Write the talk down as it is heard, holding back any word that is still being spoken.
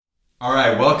All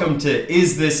right, welcome to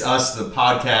Is This Us, the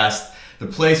podcast, the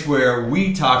place where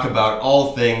we talk about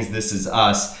all things This Is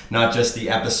Us, not just the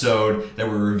episode that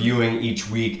we're reviewing each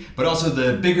week, but also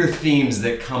the bigger themes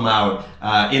that come out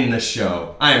in the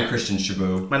show. I am Christian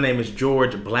Shabu. My name is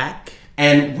George Black.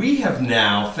 And we have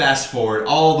now fast forward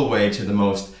all the way to the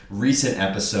most recent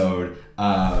episode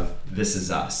of This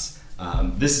Is Us.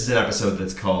 This is an episode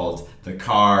that's called The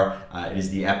Car. It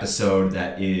is the episode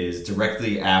that is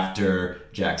directly after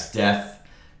Jack's death.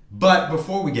 But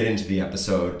before we get into the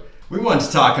episode, we want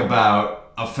to talk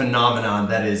about a phenomenon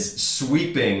that is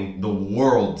sweeping the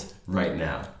world right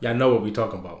now. Y'all know what we're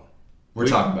talking about. We're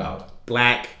talking about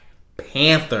Black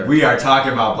Panther. We are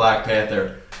talking about Black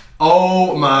Panther.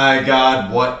 Oh my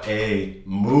God, what a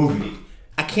movie.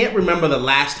 I can't remember the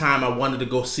last time I wanted to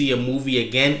go see a movie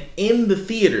again in the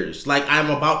theaters. Like, I'm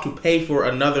about to pay for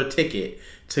another ticket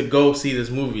to go see this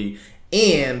movie.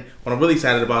 And what I'm really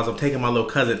excited about is I'm taking my little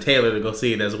cousin Taylor to go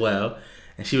see it as well.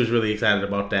 And she was really excited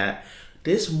about that.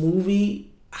 This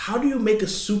movie, how do you make a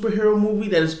superhero movie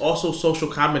that is also social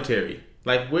commentary?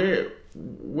 Like, when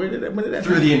did that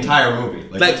Through happen? the entire movie.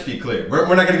 Let's be clear. We're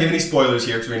not going to give any spoilers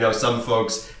here because we know some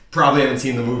folks probably haven't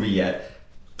seen the movie yet.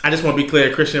 I just want to be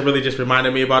clear, Christian really just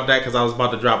reminded me about that because I was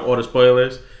about to drop all the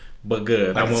spoilers, but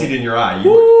good. I can see it in your eye.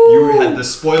 You had the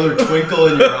spoiler twinkle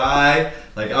in your eye.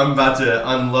 Like, I'm about to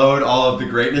unload all of the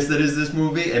greatness that is this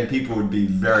movie, and people would be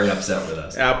very upset with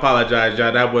us. I apologize,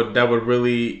 John. That would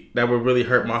really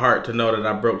hurt my heart to know that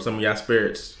I broke some of y'all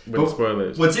spirits with the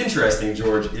spoilers. What's interesting,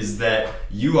 George, is that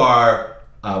you are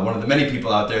one of the many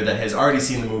people out there that has already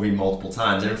seen the movie multiple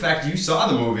times. And in fact, you saw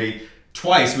the movie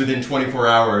twice within 24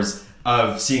 hours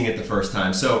of seeing it the first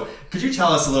time. So could you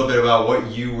tell us a little bit about what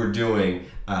you were doing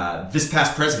this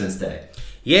past President's Day?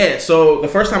 Yeah, so the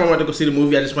first time I went to go see the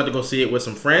movie, I just went to go see it with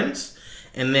some friends.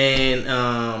 And then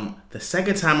the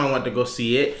second time I went to go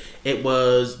see it, it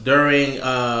was during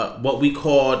what we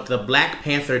called the Black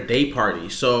Panther Day Party.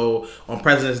 So on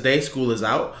President's Day, school is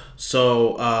out.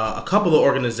 So a couple of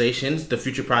organizations, the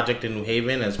Future Project in New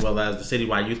Haven, as well as the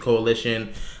Citywide Youth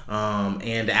Coalition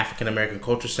and the African American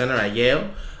Culture Center at Yale,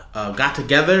 got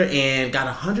together and got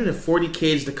 140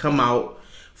 kids to come out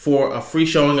for a free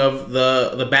showing of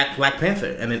the Black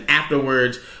Panther. And then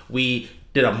afterwards, we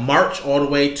did a march all the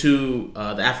way to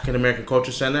the African American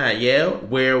Culture Center at Yale,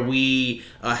 where we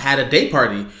had a day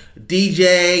party,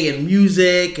 DJ and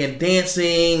music and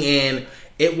dancing, and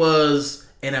it was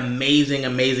an amazing,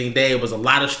 amazing day. It was a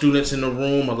lot of students in the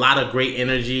room, a lot of great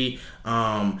energy,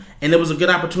 and it was a good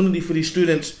opportunity for these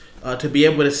students to be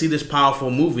able to see this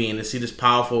powerful movie and to see this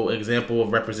powerful example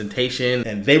of representation.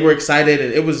 And they were excited,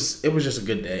 and it was just a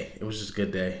good day. It was just a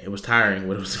good day. It was tiring,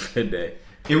 but it was a good day.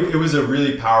 It was a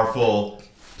really powerful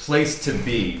place to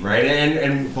be, right?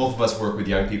 And both of us work with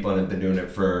young people and have been doing it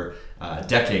for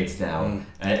decades now.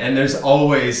 And there's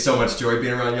always so much joy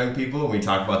being around young people, and we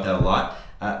talk about that a lot.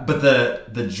 But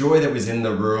the joy that was in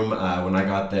the room when I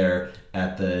got there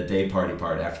at the day party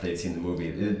part after they'd seen the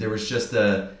movie, there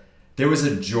was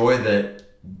a joy that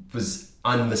was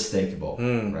unmistakable,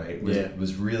 right? It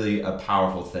was really a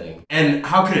powerful thing. And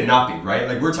how could it not be, right?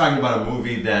 Like, we're talking about a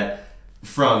movie that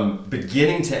from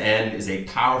beginning to end is a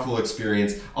powerful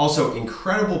experience. Also,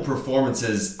 incredible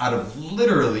performances out of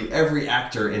literally every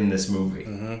actor in this movie.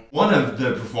 One of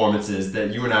the performances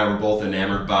that you and I were both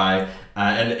enamored by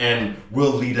and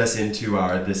will lead us into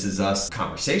our This Is Us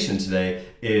conversation today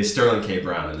is Sterling K.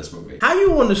 Brown in this movie. How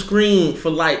you on the screen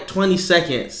for like 20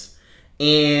 seconds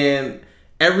and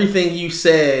everything you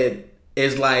said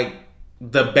is like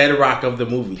the bedrock of the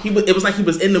movie? It was like he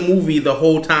was in the movie the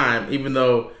whole time, even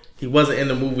though he wasn't in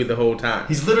the movie the whole time.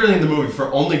 He's literally in the movie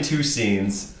for only 2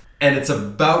 scenes, and it's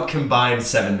about combined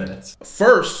 7 minutes.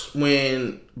 First,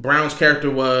 when Brown's character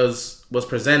was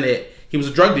presented, he was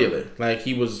a drug dealer. Like,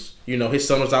 he was, his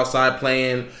son was outside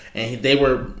playing, and they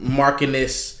were marking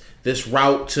this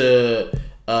route to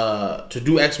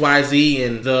do XYZ,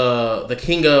 and the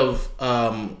king of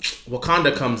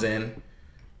Wakanda comes in.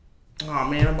 Oh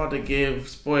man, I'm about to give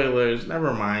spoilers.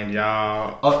 Never mind,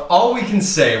 y'all. All we can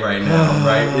say right now,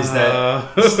 right, is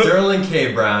that Sterling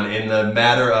K. Brown, in the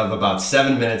matter of about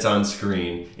 7 minutes on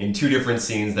screen, in 2 different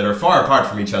scenes that are far apart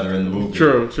from each other in the movie,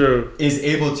 true, is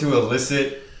able to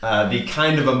elicit the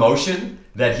kind of emotion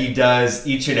that he does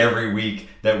each and every week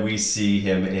that we see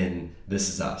him in This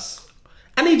Is Us.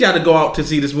 I need y'all to go out to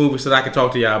see this movie so that I can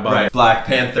talk to y'all about it. Black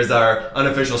Panther's our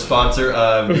unofficial sponsor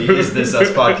of the Is This Us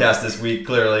podcast this week,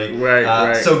 clearly.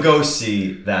 Right. So go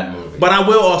see that movie. But I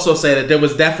will also say that it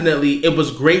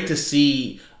was great to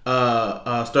see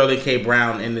Sterling K.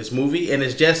 Brown in this movie, and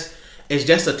it it's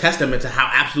just a testament to how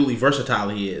absolutely versatile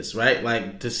he is, right?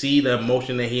 Like, to see the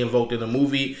emotion that he invoked in the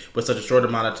movie with such a short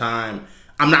amount of time,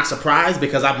 I'm not surprised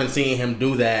because I've been seeing him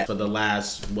do that for the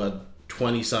last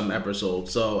 20-some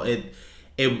episodes. So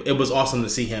it was awesome to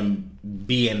see him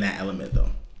be in that element,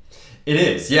 though. It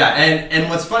is, yeah. And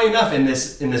what's funny enough in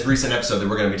this recent episode that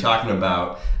we're going to be talking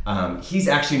about, he's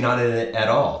actually not in it at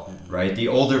all, right? The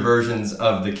older versions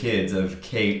of the kids, of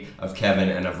Kate, of Kevin,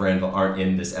 and of Randall aren't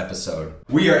in this episode.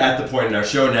 We are at the point in our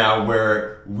show now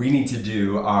where we need to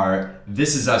do our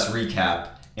This Is Us recap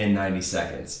in 90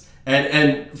 seconds.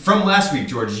 And from last week,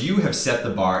 George, you have set the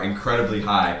bar incredibly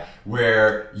high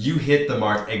where you hit the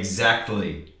mark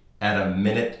exactly at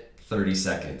 1:30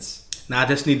 seconds. Now, I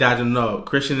just need y'all to know,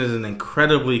 Christian is an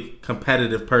incredibly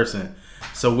competitive person.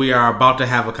 So we are about to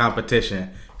have a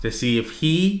competition to see if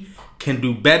he can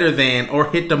do better than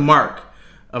or hit the mark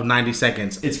of 90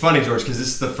 seconds. It's funny, George, because this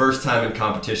is the first time in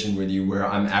competition with you where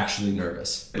I'm actually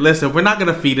nervous. Listen, we're not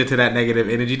going to feed into that negative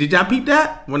energy. Did y'all peep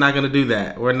that? We're not going to do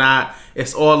that. We're not.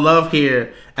 It's all love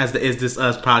here as the Is This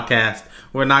Us podcast.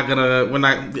 We're not.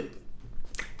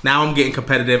 Now I'm getting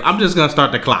competitive. I'm just going to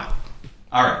start the clock.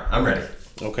 All right, I'm ready.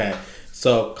 Okay.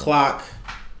 So, clock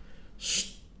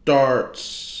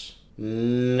starts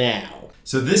now.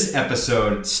 So this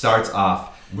episode starts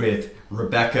off with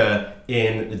Rebecca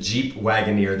in the Jeep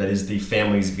Wagoneer that is the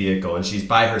family's vehicle. And she's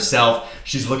by herself.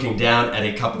 She's looking down at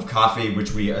a cup of coffee,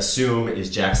 which we assume is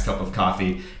Jack's cup of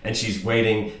coffee. And she's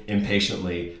waiting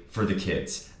impatiently for the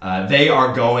kids. They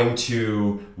are going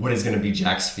to what is going to be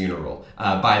Jack's funeral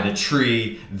by the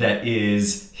tree that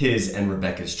is his and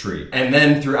Rebecca's tree. And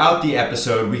then throughout the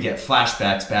episode, we get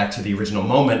flashbacks back to the original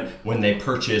moment when they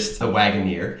purchased the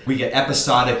Wagoneer. We get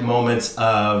episodic moments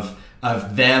of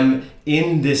them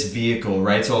in this vehicle,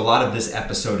 right? So a lot of this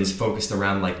episode is focused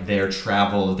around like their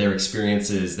travel, their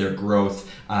experiences, their growth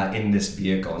in this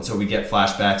vehicle. And so we get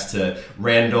flashbacks to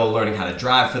Randall learning how to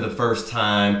drive for the first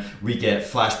time. We get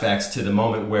flashbacks to the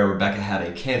moment where Rebecca had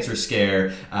a cancer scare.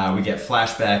 We get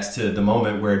flashbacks to the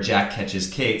moment where Jack catches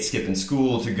Kate skipping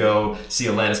school to go see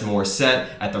Alanis Morissette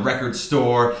at the record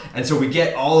store. And so we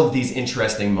get all of these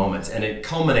interesting moments, and it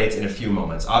culminates in a few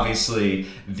moments. Obviously,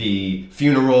 the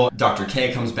funeral, Dr.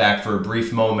 K comes back for a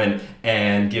brief moment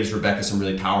and gives Rebecca some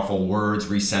really powerful words,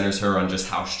 recenters her on just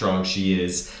how strong she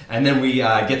is. And then we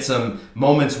get some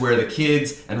moments where the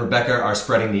kids and Rebecca are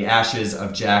spreading the ashes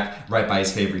of Jack right by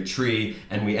his favorite tree,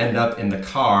 and we end up in the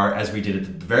car as we did at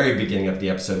the very beginning of the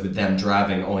episode with them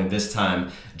driving, only this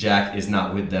time Jack is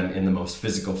not with them in the most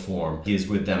physical form. He is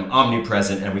with them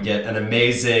omnipresent, and we get an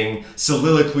amazing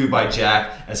soliloquy by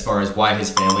Jack as far as why his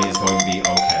family is going to be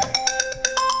okay.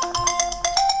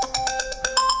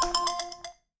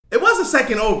 It was a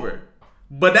second over,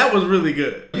 but that was really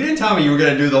good. You didn't tell me you were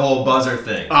going to do the whole buzzer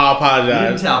thing. Oh, I apologize. You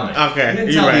didn't tell me. Okay, you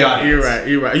didn't tell the audience.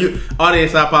 You're right.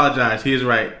 Audience, I apologize. He is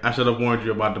right. I should have warned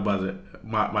you about the buzzer.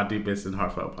 My deepest and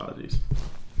heartfelt apologies.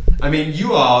 I mean,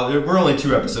 you all, we're only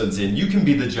 2 episodes in. You can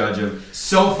be the judge of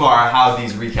so far how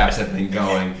these recaps have been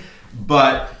going.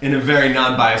 But in a very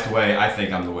non-biased way, I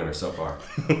think I'm the winner so far.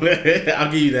 I'll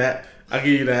give you that.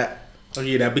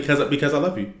 Because I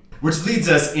love you. Which leads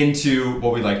us into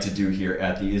what we like to do here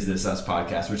at the Is This Us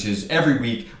podcast, which is every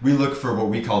week we look for what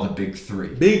we call the Big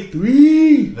Three. Big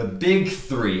Three! The Big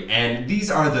Three. And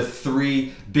these are the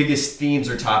 3 biggest themes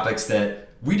or topics that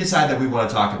we decide that we want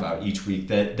to talk about each week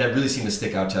that really seem to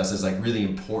stick out to us as like really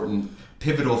important,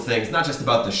 pivotal things, not just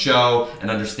about the show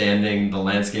and understanding the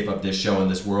landscape of this show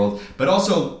and this world, but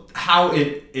also how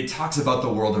it talks about the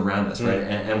world around us, right?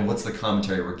 And what's the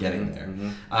commentary we're getting there.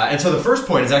 And so the first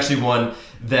point is actually one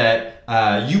that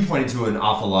you pointed to an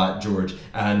awful lot, George,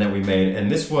 and that we made. And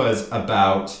this was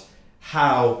about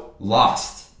how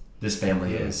lost this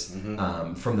family is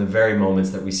from the very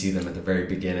moments that we see them at the very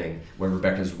beginning when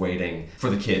Rebecca's waiting for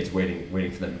the kids,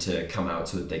 waiting for them to come out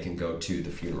so that they can go to the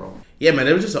funeral. Yeah, man,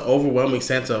 there was just an overwhelming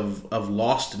sense of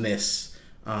lostness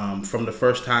from the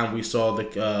first time we saw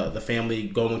the family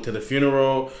going to the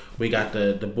funeral. We got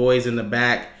the boys in the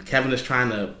back. Kevin is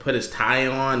trying to put his tie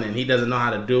on, and he doesn't know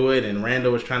how to do it. And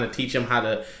Randall was trying to teach him how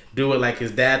to do it like his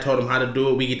dad told him how to do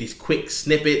it. We get these quick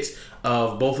snippets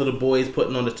of both of the boys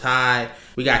putting on the tie.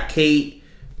 We got Kate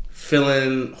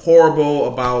feeling horrible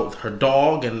about her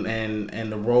dog and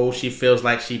the role she feels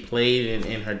like she played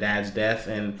in her dad's death,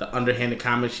 and the underhanded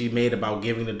comments she made about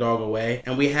giving the dog away.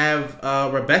 And we have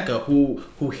Rebecca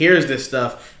who hears this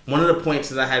stuff. One of the points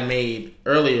that I had made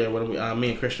earlier when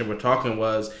me and Christian were talking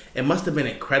was it must have been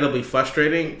incredibly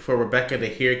frustrating for Rebecca to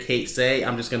hear Kate say,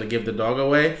 "I'm just going to give the dog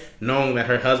away," knowing that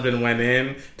her husband went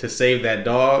in to save that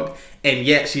dog. And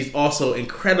yet she's also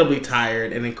incredibly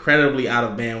tired and incredibly out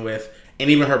of bandwidth. And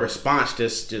even her response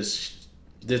just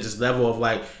there's this level of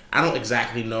like, I don't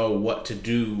exactly know what to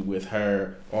do with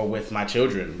her or with my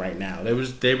children right now. It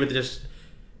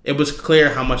was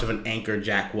clear how much of an anchor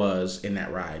Jack was in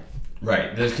that ride.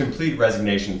 Right. There's complete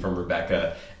resignation from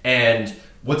Rebecca. And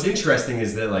what's interesting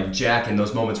is that, like, Jack, in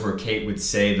those moments where Kate would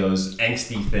say those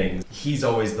angsty things, he's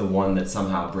always the one that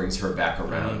somehow brings her back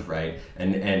around, right?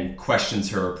 And questions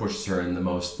her or pushes her in the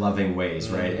most loving ways,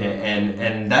 right?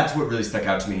 And that's what really stuck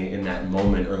out to me in that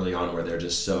moment early on where they're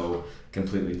just so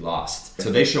completely lost.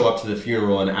 So they show up to the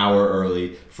funeral an hour early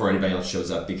before anybody else shows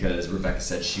up because Rebecca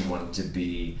said she wanted to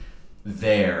be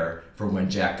there for when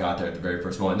Jack got there at the very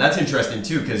first moment. And that's interesting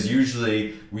too, because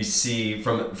usually we see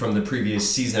from the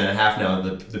previous season and a half now,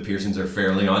 the Pearsons are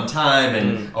fairly on time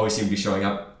and always seem to be showing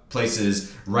up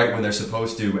places right when they're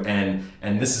supposed to.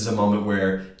 And this is a moment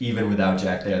where even without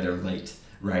Jack there, they're late.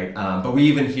 Right, but we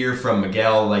even hear from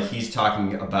Miguel, like he's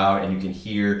talking about, and you can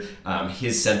hear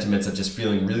his sentiments of just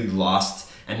feeling really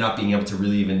lost and not being able to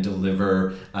really even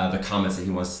deliver the comments that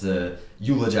he wants to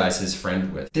eulogize his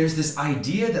friend with. There's this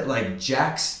idea that like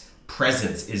Jack's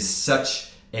presence is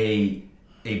such a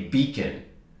beacon,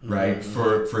 right,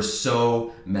 for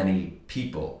so many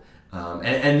people.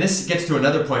 And this gets to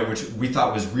another point which we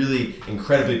thought was really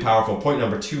incredibly powerful. Point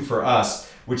number 2 for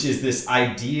us, which is this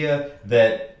idea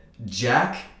that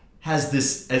Jack has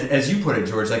this, as you put it,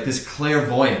 George, like this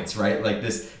clairvoyance, right? Like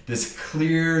this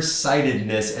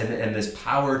clear-sightedness and this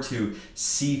power to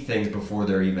see things before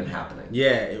they're even happening.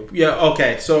 Yeah,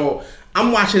 okay. So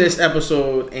I'm watching this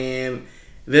episode and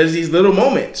there's these little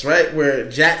moments, right, where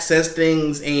Jack says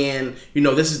things and,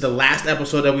 this is the last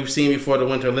episode that we've seen before the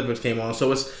Winter Olympics came on.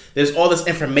 So there's all this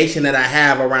information that I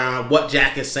have around what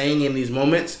Jack is saying in these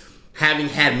moments, having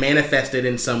had manifested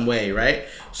in some way, right?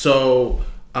 So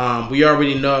we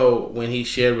already know when he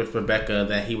shared with Rebecca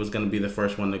that he was going to be the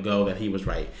first one to go, that he was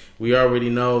right. We already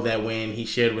know that when he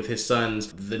shared with his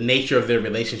sons the nature of their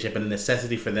relationship and the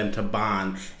necessity for them to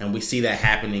bond, and we see that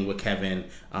happening with Kevin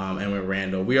and with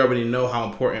Randall. We already know how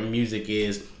important music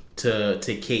is to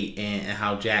Kate and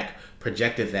how Jack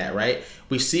projected that, right?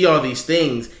 We see all these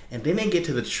things, and then they get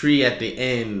to the tree at the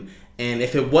end, and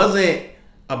if it wasn't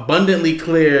abundantly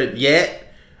clear yet,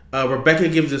 Rebecca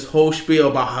gives this whole spiel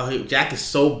about how Jack is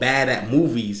so bad at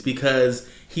movies because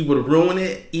he would ruin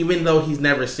it even though he's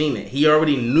never seen it. He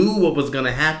already knew what was going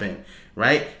to happen,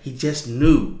 right? He just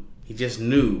knew. He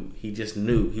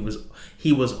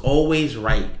was always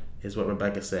right, is what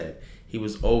Rebecca said. He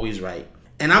was always right.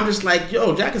 And I'm just like,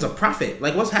 yo, Jack is a prophet.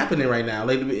 Like, what's happening right now?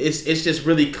 Like, it's just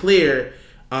really clear.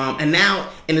 And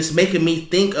it's making me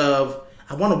think of,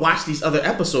 I want to watch these other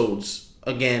episodes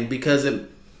again because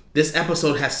this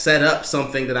episode has set up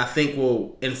something that I think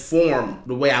will inform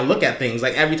the way I look at things.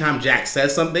 Like every time Jack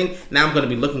says something, now I'm going to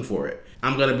be looking for it.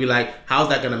 I'm going to be like, how's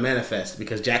that going to manifest?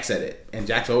 Because Jack said it, and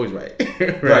Jack's always right.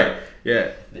 Right.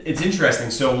 Yeah. It's interesting.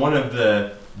 So one of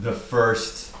the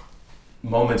first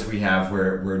moments we have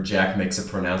where Jack makes a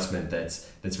pronouncement that's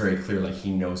very clear, like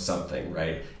he knows something,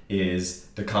 right, is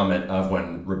the comment of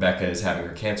when Rebecca is having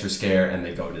her cancer scare and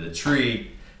they go to the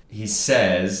tree. He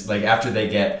says, like, after they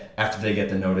get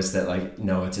the notice that, like,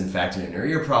 no, it's in fact an inner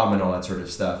ear problem and all that sort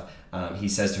of stuff, he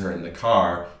says to her in the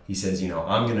car, he says,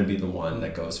 I'm going to be the one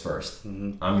that goes first.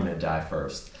 I'm going to die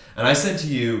first. And I said to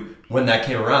you when that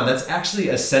came around, that's actually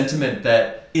a sentiment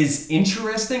that is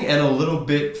interesting and a little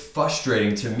bit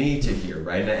frustrating to me to hear,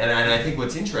 right? And I think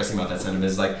what's interesting about that sentiment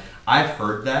is, like, I've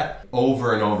heard that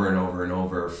over and over and over and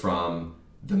over from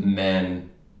the men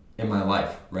in my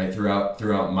life, right,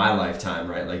 throughout my lifetime,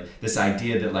 right, like this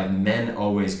idea that like men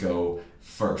always go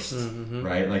first,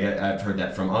 right, like I've heard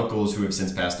that from uncles who have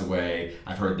since passed away.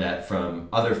 I've heard that from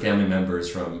other family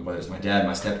members, from whether it's my dad,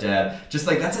 my stepdad, just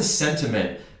like that's a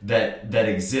sentiment that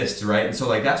exists, right? And so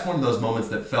like that's one of those moments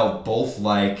that felt both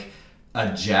like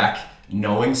a Jack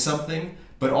knowing something,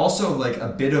 but also like a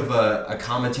bit of a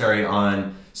commentary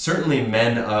on certainly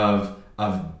men of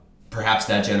perhaps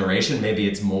that generation. Maybe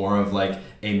it's more of like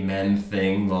a men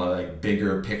thing, like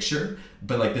bigger picture,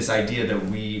 but like this idea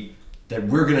that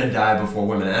we're gonna die before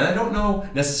women. And I don't know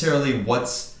necessarily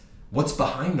what's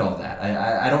behind all that.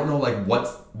 I don't know like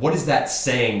what is that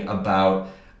saying about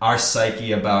our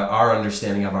psyche, about our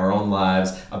understanding of our own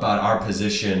lives, about our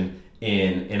position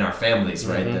in our families,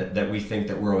 right? That we think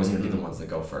that we're always gonna be the ones that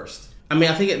go first. I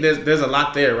mean, I think there's a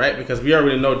lot there, right? Because we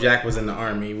already know Jack was in the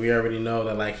army. We already know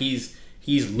that like he's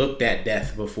looked at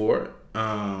death before.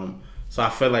 So I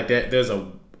feel like that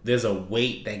there's a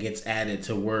weight that gets added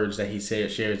to words that he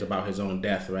shares about his own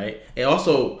death, right? It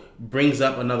also brings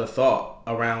up another thought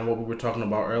around what we were talking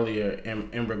about earlier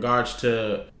in regards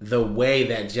to the way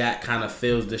that Jack kind of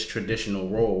fills this traditional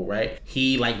role, right?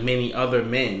 He, like many other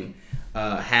men,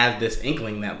 have this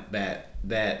inkling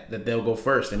that they'll go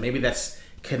first, and maybe that's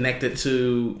connected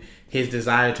to his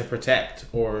desire to protect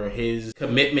or his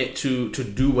commitment to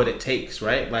do what it takes,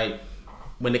 right? Like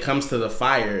when it comes to the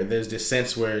fire, there's this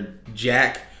sense where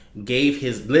Jack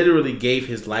literally gave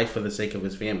his life for the sake of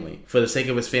his family, for the sake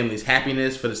of his family's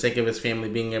happiness, for the sake of his family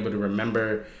being able to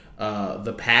remember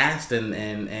the past and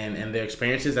their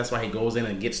experiences. That's why he goes in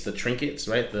and gets the trinkets,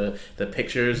 right? The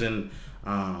pictures and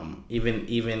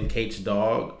even Kate's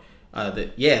dog.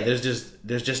 There's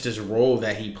just this role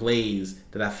that he plays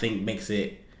that I think makes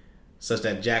it such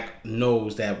that Jack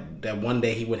knows that one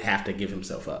day he would have to give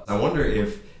himself up. I wonder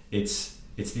if it's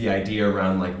the idea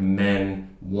around like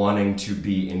men wanting to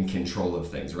be in control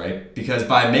of things, right? Because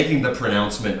by making the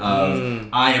pronouncement of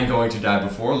I am going to die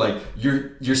before, like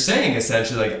you're saying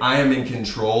essentially like I am in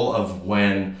control of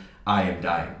when I am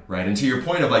dying, right? And to your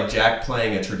point of like Jack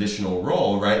playing a traditional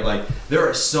role, right? Like there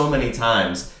are so many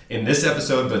times in this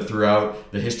episode, but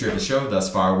throughout the history of the show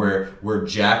thus far, where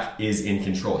Jack is in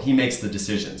control. He makes the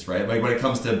decisions, right? Like when it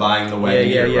comes to buying the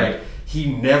Wagoneer, right?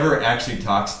 He never actually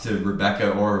talks to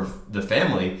Rebecca or the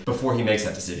family before he makes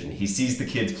that decision. He sees the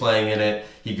kids playing in it.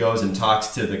 He goes and talks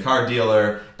to the car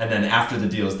dealer, and then after the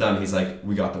deal's done, he's like,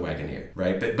 "We got the Wagoneer,"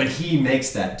 right? But he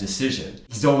makes that decision.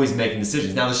 He's always making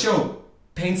decisions. Now the show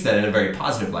paints that in a very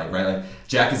positive light, right? Like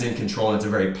Jack is in control and it's a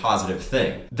very positive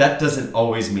thing. That doesn't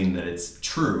always mean that it's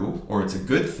true or it's a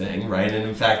good thing, right? And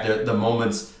in fact,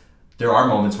 there are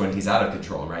moments when he's out of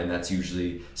control, right? And that's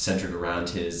usually centered around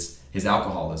his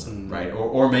alcoholism, right?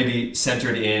 Or maybe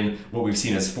centered in what we've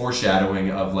seen as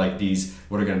foreshadowing of like these,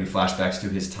 what are going to be flashbacks to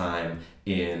his time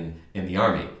in the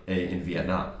army in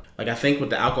Vietnam. Like I think with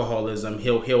the alcoholism,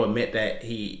 he'll admit that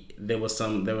there was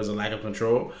a lack of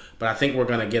control, but I think we're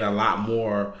gonna get a lot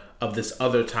more of this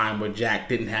other time where Jack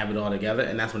didn't have it all together,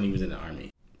 and that's when he was in the army.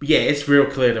 Yeah, it's real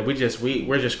clear that we're just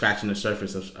scratching the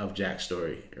surface of Jack's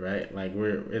story, right? Like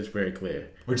it's very clear.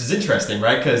 Which is interesting,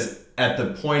 right? Because at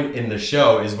the point in the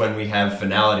show is when we have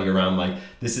finality around like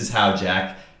this is how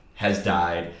Jack has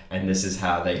died and this is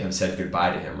how they have said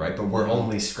goodbye to him, right? But we're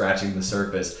only scratching the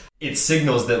surface. It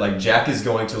signals that like Jack is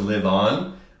going to live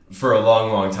on for a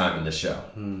long, long time in the show,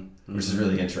 which is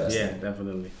really interesting. Yeah,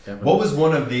 definitely. What was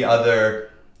one of the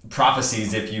other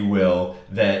prophecies, if you will,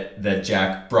 that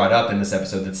Jack brought up in this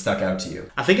episode that stuck out to you?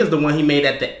 I think it's the one he made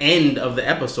at the end of the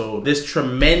episode. This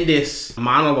tremendous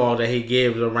monologue that he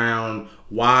gives around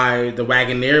why the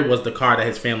Wagoneer was the car that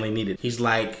his family needed. He's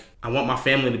like, I want my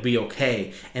family to be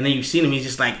okay. And then you see him, he's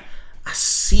just like, I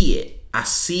see it. I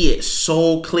see it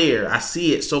so clear. I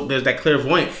see it so there's that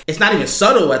clairvoyant. It's not even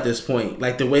subtle at this point,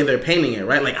 like the way they're painting it,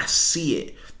 right? Like I see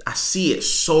it. I see it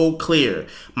so clear.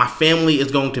 My family is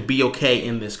going to be okay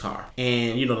in this car.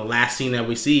 And the last scene that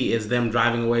we see is them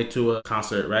driving away to a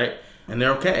concert, right? And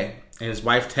they're okay. And his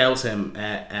wife tells him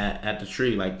at the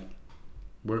tree, like,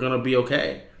 we're gonna be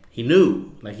okay. He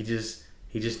knew. Like he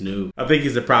just knew. I think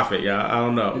he's a prophet, y'all. I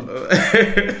don't know.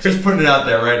 Just putting it out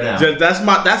there right now.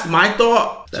 That's my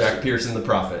thought. Jack Pearson, the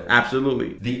prophet.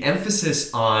 Absolutely. The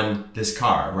emphasis on this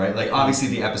car, right? Like obviously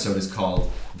the episode is called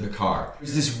The Car.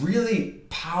 There's this really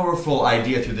powerful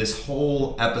idea through this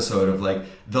whole episode of like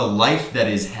the life that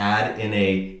is had in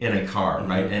a car,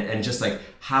 right? And just like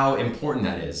how important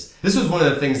that is. This was one of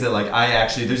the things that like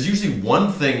there's usually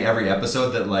one thing every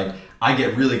episode that like I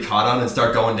get really caught on and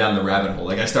start going down the rabbit hole.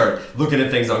 Like I start looking at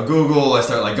things on Google, I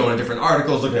start like going to different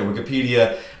articles, looking at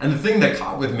Wikipedia. And the thing that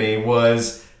caught with me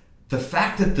was the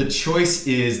fact that the choice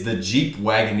is the Jeep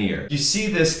Wagoneer. You see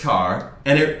this car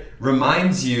and it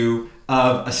reminds you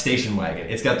of a station wagon.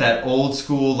 It's got that old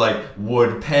school like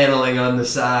wood paneling on the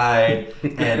side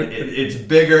and it's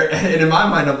bigger. And in my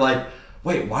mind I'm like,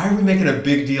 wait, why are we making a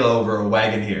big deal over a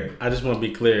Wagoneer? I just want to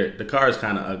be clear. The car is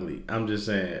kind of ugly. I'm just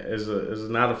saying.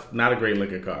 It's not a great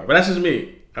looking car. But that's just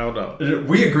me. I don't know.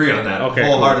 We agree on that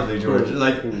wholeheartedly, cool. George. Cool.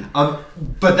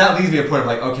 Like, but that leads me to a point of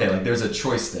like, okay, like there's a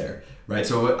choice there, right?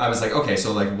 So I was like, okay,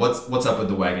 so like what's up with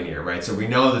the Wagoneer, right? So we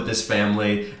know that this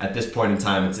family at this point in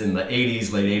time, it's in the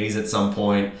 80s, late 80s at some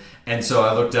point. And so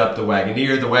I looked up the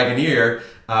Wagoneer. The Wagoneer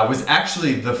was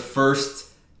actually the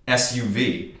first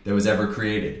SUV that was ever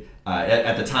created.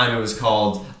 At the time, it was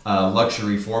called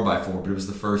luxury 4x4, but it was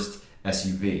the first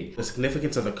SUV. The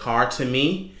significance of the car to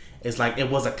me is like it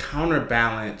was a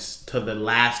counterbalance to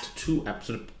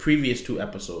the previous two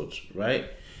episodes, right?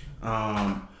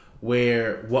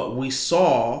 Where what we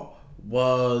saw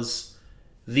was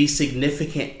the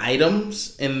significant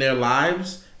items in their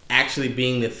lives actually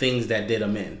being the things that did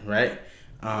them in, right?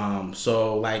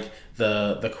 So like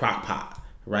the crock pot.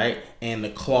 Right? And the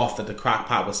cloth that the crock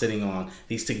pot was sitting on,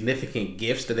 these significant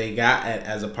gifts that they got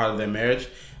as a part of their marriage,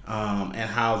 and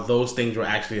how those things were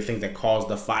actually the things that caused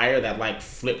the fire that like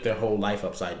flipped their whole life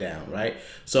upside down, right?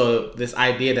 So this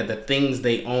idea that the things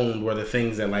they owned were the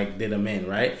things that like did them in,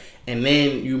 right? And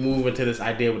then you move into this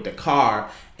idea with the car,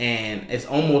 and it's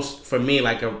almost for me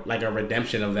like a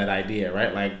redemption of that idea,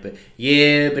 right? Like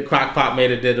the crock pot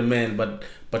made it did them in, but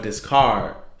this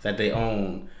car that they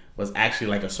own was actually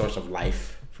like a source of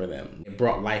life for them. It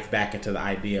brought life back into the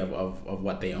idea of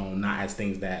what they own, not as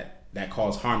things that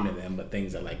cause harm to them, but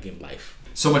things that like give life.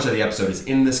 So much of the episode is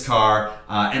in this car,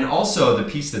 and also the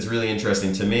piece that's really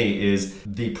interesting to me is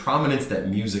the prominence that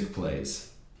music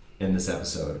plays in this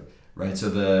episode, right? So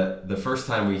the first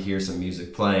time we hear some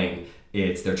music playing,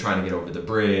 they're trying to get over the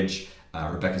bridge.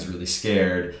 Rebecca's really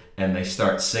scared, and they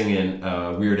start singing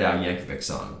a Weird Al Yankovic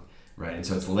song, right? And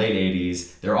so it's the late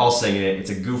 80s. They're all singing it. It's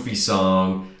a goofy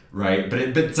song, right? But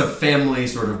it's a family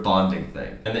sort of bonding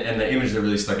thing. And the image that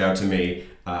really stuck out to me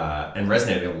and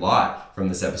resonated a lot from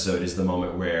this episode is the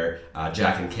moment where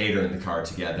Jack and Kate are in the car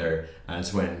together.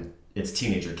 It's when it's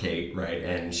teenager Kate, right?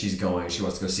 And she wants to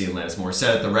go see Alanis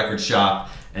Morissette at the record shop.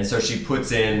 And so she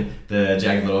puts in the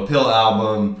Jagged Little Pill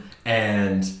album,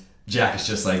 and Jack is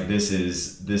just like, this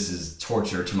is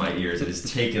torture to my ears. It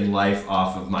has taken life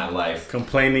off of my life.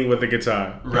 Complaining with the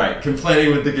guitar. Right,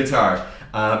 complaining with the guitar.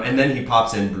 And then he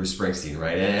pops in Bruce Springsteen,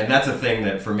 right? And that's a thing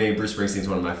that, for me, Bruce Springsteen is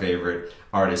one of my favorite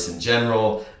artists in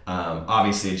general.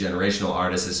 Obviously, a generational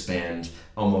artist, has spanned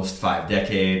almost 5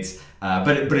 decades.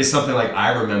 But it's something like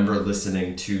I remember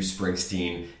listening to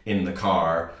Springsteen in the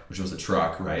car, which was a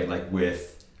truck, right? Like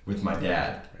with my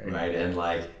dad, right?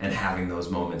 And having those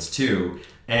moments too.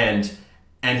 And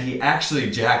he actually,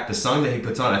 Jack, the song that he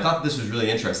puts on, I thought this was really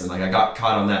interesting. Like, I got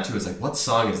caught on that too. It's like, what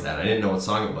song is that? I didn't know what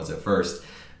song it was at first.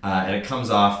 And it comes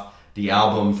off the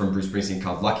album from Bruce Springsteen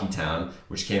called Lucky Town,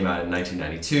 which came out in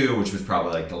 1992, which was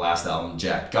probably like the last album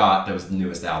Jack got. That was the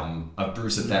newest album of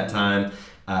Bruce at that time.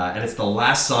 And it's the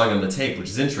last song on the tape, which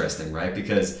is interesting, right?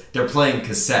 Because they're playing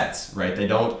cassettes, right? They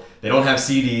don't have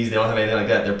CDs, they don't have anything like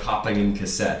that. They're popping in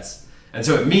cassettes. And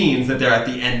so it means that they're at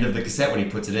the end of the cassette when he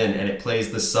puts it in, and it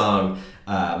plays the song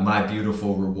My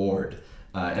Beautiful Reward.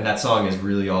 And that song is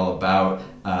really all about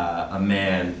a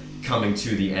man coming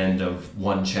to the end of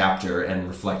one chapter and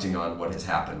reflecting on what has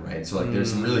happened, right? So like there's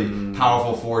some really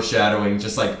powerful foreshadowing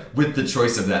just like with the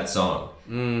choice of that song.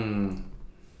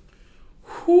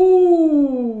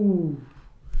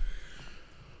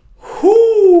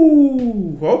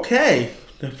 Okay.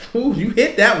 You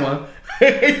hit that one.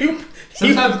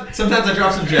 Sometimes I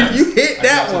drop some gems. You hit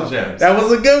that one. That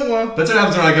was a good one. That's what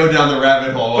happens when I go down the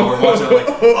rabbit hole while we're watching. I'm like,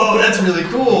 oh, that's really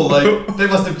cool. Like, they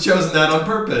must have chosen that on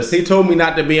purpose. He told me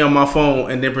not to be on my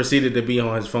phone and then proceeded to be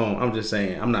on his phone. I'm just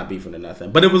saying, I'm not beefing or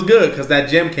nothing. But it was good because that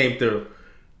gem came through.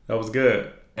 That was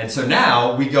good. And so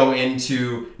now we go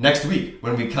into next week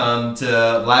when we come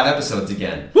to live episodes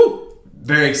again. Woo!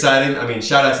 Very exciting. I mean,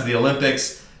 shout out to the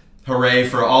Olympics. Hooray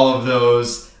for all of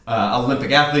those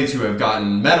Olympic athletes who have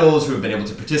gotten medals, who have been able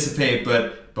to participate,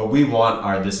 but we want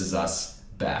our This Is Us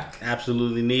back.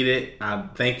 Absolutely need it. I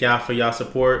thank y'all for y'all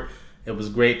support. It was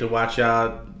great to watch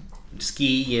y'all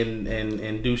ski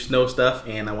and do snow stuff,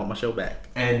 and I want my show back.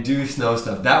 And do snow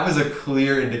stuff. That was a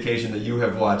clear indication that you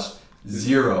have watched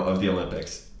 0 of the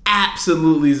Olympics.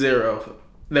 Absolutely 0.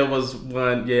 There was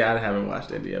one, I haven't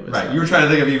watched any of it. Right, so. You were trying to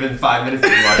think of even 5 minutes to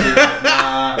watch it. Like,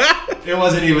 nah, it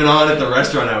wasn't even on at the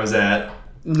restaurant I was at.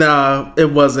 No,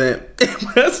 it wasn't.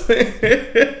 It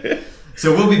wasn't.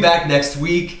 So we'll be back next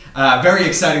week. Very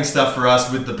exciting stuff for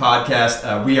us with the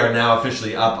podcast. We are now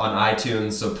officially up on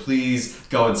iTunes, so please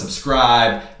go and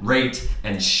subscribe, rate,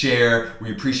 and share.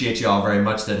 We appreciate you all very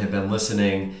much that have been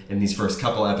listening in these first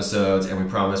couple episodes, and we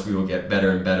promise we will get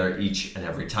better and better each and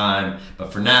every time.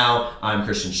 But for now, I'm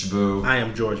Christian Shabu. I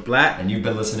am George Black. And you've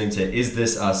been listening to Is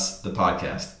This Us, the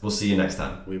podcast. We'll see you next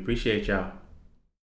time. We appreciate y'all.